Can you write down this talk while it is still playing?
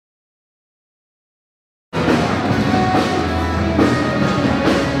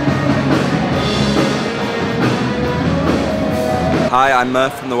Hi, I'm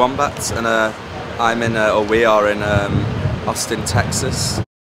Murph from the Wombats, and we are in Austin, Texas.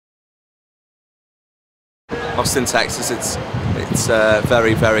 Austin, Texas, it's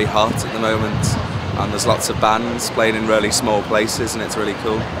very, very hot at the moment, and there's lots of bands playing in really small places, and it's really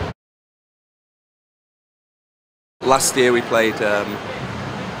cool. Last year we played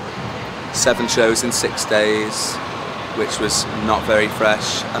 7 shows in 6 days, which was not very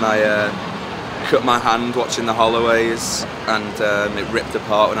fresh, and I cut my hand watching the Holloways, and it ripped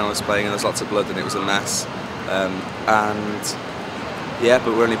apart when I was playing, and there was lots of blood and it was a mess. And yeah,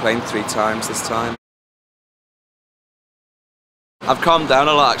 but we're only playing 3 times this time. I've calmed down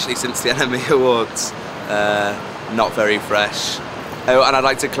a lot actually since the NME Awards. Not very fresh. Oh, and I'd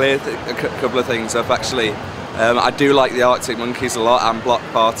like to clear a couple of things up actually. I do like the Arctic Monkeys a lot and Block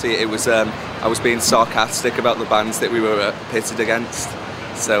Party. It was I was being sarcastic about the bands that we were pitted against.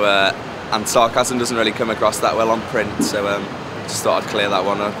 So and sarcasm doesn't really come across that well on print. So just thought I'd clear that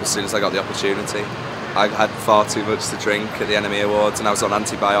one up as soon as I got the opportunity. I had far too much to drink at the NME Awards, and I was on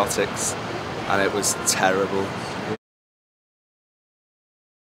antibiotics, and it was terrible.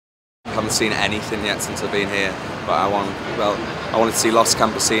 I haven't seen anything yet since I've been here, but I wanted to see Los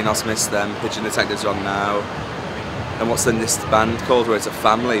Campesinos, miss them. Pigeon Detectives are on now. And what's this band called where it's a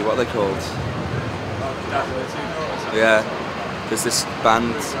family? What are they called? Yeah, there's this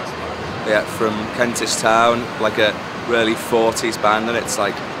band from Kentish Town, like a really 40s band, and it's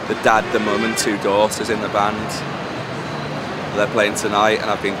like the dad, the mum and 2 daughters in the band. They're playing tonight, and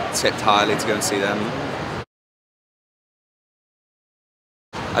I've been tipped highly to go and see them.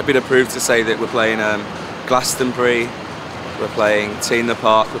 I've been approved to say that we're playing Glastonbury, we're playing Tea in the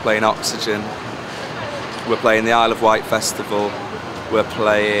Park, we're playing Oxygen, we're playing the Isle of Wight Festival, we're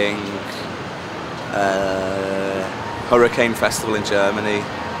playing Hurricane Festival in Germany,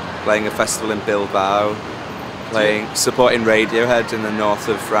 playing a festival in Bilbao, supporting Radiohead in the north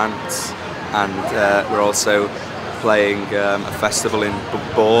of France, and we're also playing a festival in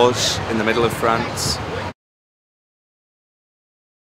Bourges in the middle of France.